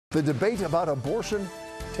The debate about abortion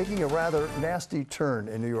taking a rather nasty turn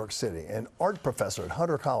in New York City. An art professor at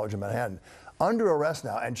Hunter College in Manhattan under arrest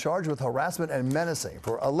now and charged with harassment and menacing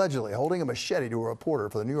for allegedly holding a machete to a reporter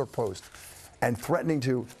for the New York Post and threatening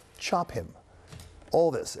to chop him.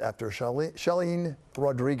 All this after Shellyne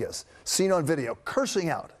Rodriguez, seen on video cursing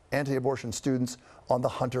out anti-abortion students on the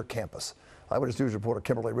Hunter campus. Eyewitness News reporter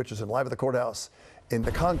Kemberly Richardson live at the courthouse in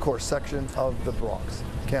the concourse section of the Bronx.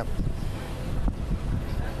 Kim.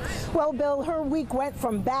 Well, Bill, her week went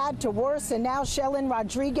from bad to worse, and now Shellyne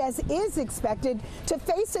Rodriguez is expected to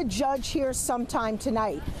face a judge here sometime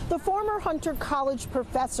tonight. The former Hunter College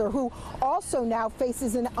professor, who also now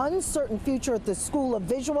faces an uncertain future at the School of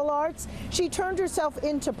Visual Arts, she turned herself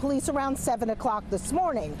into police around 7 o'clock this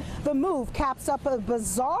morning. The move caps up a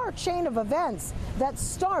bizarre chain of events that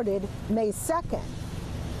started May 2nd.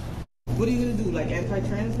 What are you going to do, like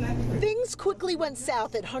anti-trans next? Things quickly went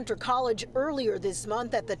south at Hunter College earlier this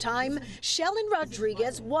month. At the time, Shellyne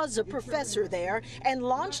Rodriguez was a professor there and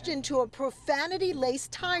launched into a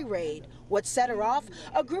profanity-laced tirade. What set her off?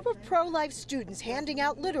 A group of pro-life students handing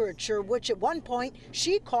out literature, which at one point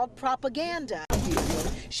she called propaganda.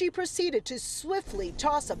 She proceeded to swiftly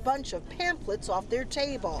toss a bunch of pamphlets off their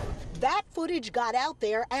table. That footage got out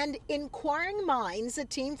there, and inquiring minds, a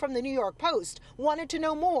team from the New York Post, wanted to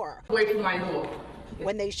know more. Away from my door.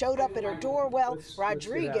 When they showed up at her door, well,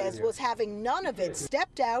 Rodriguez was having none of it,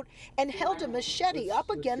 stepped out and held a machete up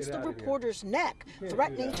against the reporter's neck,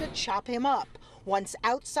 threatening to chop him up. Once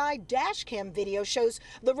outside, dash cam video shows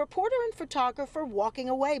the reporter and photographer walking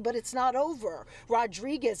away, but it's not over.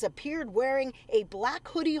 Rodriguez appeared wearing a black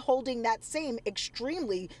hoodie holding that same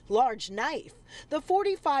extremely large knife. The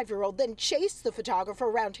 45-year-old then chased the photographer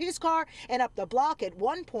around his car and up the block. At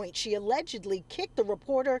one point, she allegedly kicked the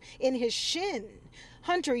reporter in his shin.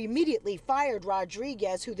 Hunter immediately fired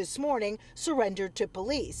Rodriguez, who this morning surrendered to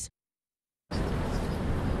police.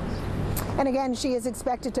 And again, she is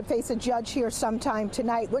expected to face a judge here sometime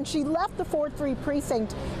tonight. When she left the 4-3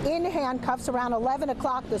 precinct in handcuffs around 11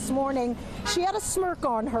 o'clock this morning, she had a smirk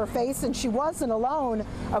on her face, and she wasn't alone.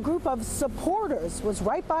 A group of supporters was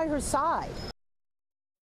right by her side.